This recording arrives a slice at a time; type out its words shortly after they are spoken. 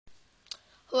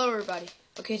Hello everybody.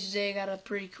 Okay, today I got a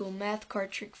pretty cool math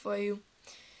card trick for you.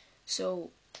 So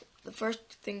the first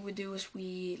thing we do is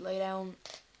we lay down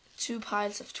two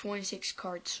piles of 26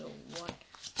 cards. So 1,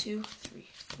 2, 3,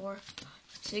 4, 5,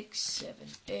 6, 7,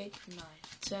 8, 9,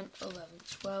 10, 11,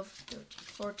 12, 13,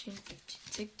 14, 15,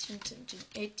 16, 17,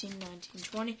 18, 19,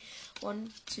 20.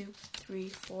 1, 2, 3,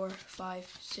 4,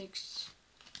 5, 6,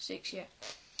 yeah.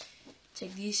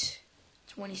 Take these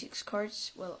 26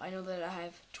 cards. Well, I know that I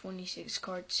have 26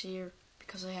 cards here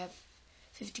because I have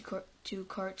 52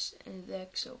 cards in the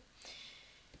deck, so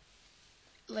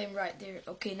lay them right there.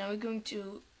 Okay, now we're going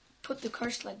to put the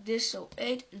cards like this, so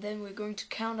 8, and then we're going to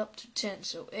count up to 10.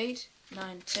 So 8,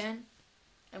 9, 10,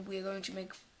 and we're going to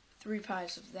make 3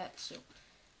 piles of that. So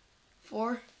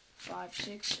 4, 5,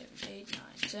 6, 7, 8,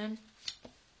 9, 10,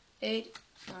 8,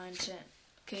 9, 10.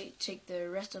 Okay, take the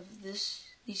rest of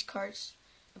these cards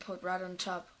and put right on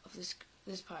top of this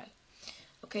pile.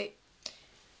 Okay,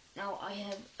 now I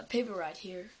have a paper right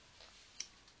here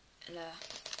and a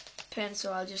pen,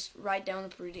 so I'll just write down the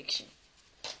prediction.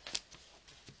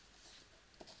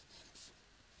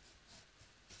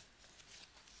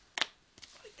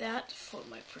 Like that for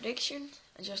my prediction,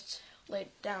 and just lay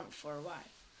it down for a while.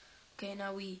 Okay,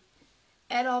 now we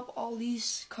add up all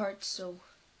these cards, so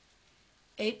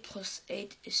 8 plus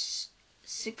 8 is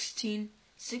 16.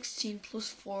 16 plus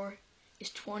 4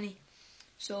 is 20.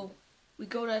 So we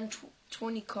go down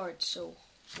 20 cards. So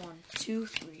 1, 2,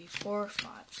 3, 4, 5,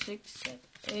 6, 7,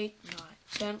 8, 9,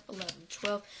 10, 11,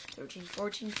 12, 13,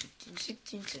 14, 15,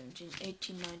 16, 17,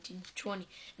 18, 19, 20.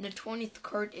 And the 20th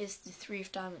card is the 3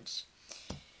 of diamonds.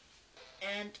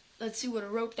 And let's see what I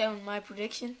wrote down in my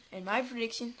prediction. In my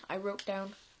prediction, I wrote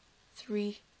down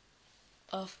 3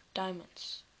 of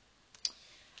diamonds.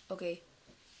 Okay.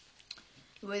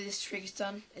 The way this trick is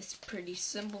done is pretty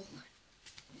simple,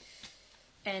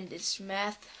 and it's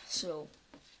math, so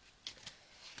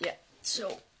yeah.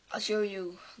 So I'll show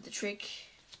you the trick,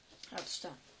 how it's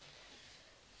done.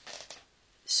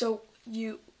 So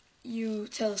you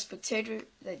tell the spectator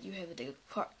that you have a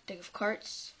deck of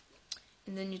cards,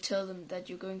 and then you tell them that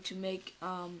you're going to make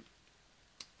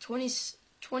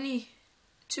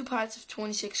 22 piles of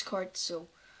 26 cards. So,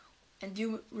 and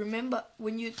you remember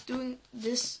when you're doing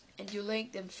this and you lay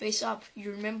them face up,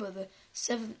 you remember the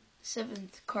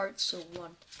seventh card. So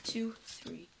 1, 2,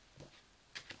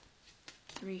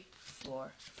 3,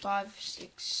 4, 5,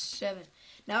 6, 7.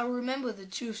 Now remember the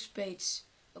 2 of spades.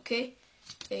 Okay?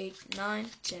 8, 9,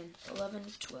 10,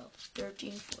 11, 12,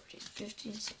 13, 14,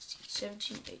 15, 16,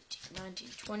 17, 18, 19,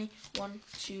 20. 1,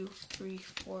 2, 3,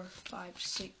 4, 5,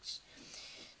 6.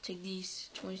 Take these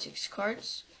 26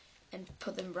 cards and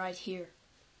put them right here.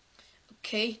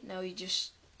 Okay, now you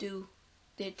just did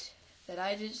that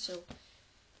I did. So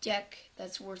Jack,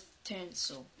 that's worth 10.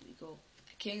 So we go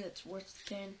a king, that's worth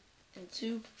 10, and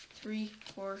 2, 3,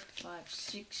 4, 5,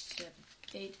 6, 7,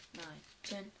 8, 9,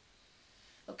 10.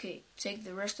 Okay, take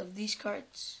the rest of these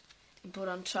cards and put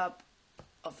on top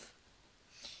of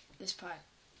this pile.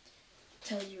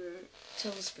 Tell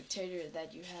the spectator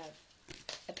that you have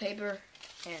a paper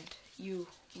and you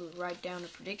will write down a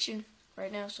prediction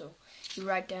right now. So you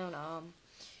write down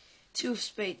 2 of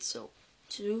spades. So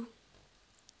 2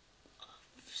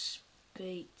 of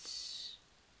spades,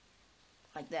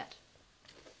 like that.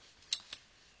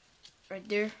 Right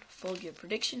there, fold your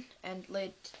prediction and lay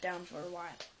it down for a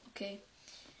while. Okay.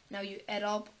 Now you add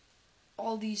up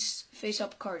all these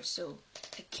face-up cards. So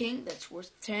a king, that's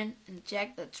worth 10, and a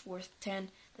jack, that's worth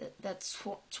 10. That's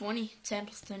 20. 10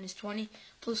 plus 10 is 20.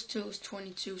 Plus 2 is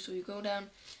 22. So you go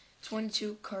down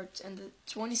 22 cards, and the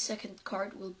 22nd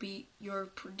card will be your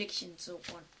prediction. So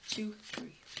 1, 2,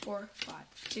 3, 4, 5,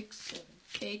 6, 7,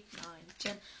 8, 9,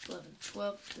 10, 11,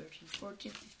 12, 13,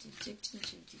 14, 15, 16,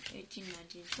 17, 18,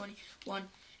 19, 20, 1.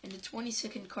 And the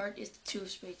 22nd card is the 2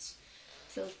 of spades.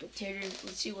 So spectator,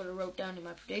 let's see what I wrote down in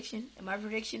my prediction. In my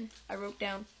prediction, I wrote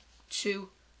down 2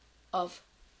 of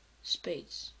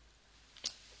spades.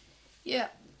 Yeah,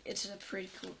 it's a pretty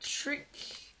cool trick,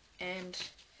 and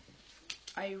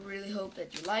I really hope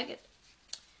that you like it.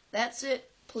 That's it.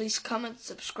 Please comment,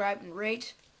 subscribe, and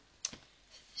rate.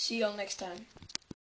 See y'all next time.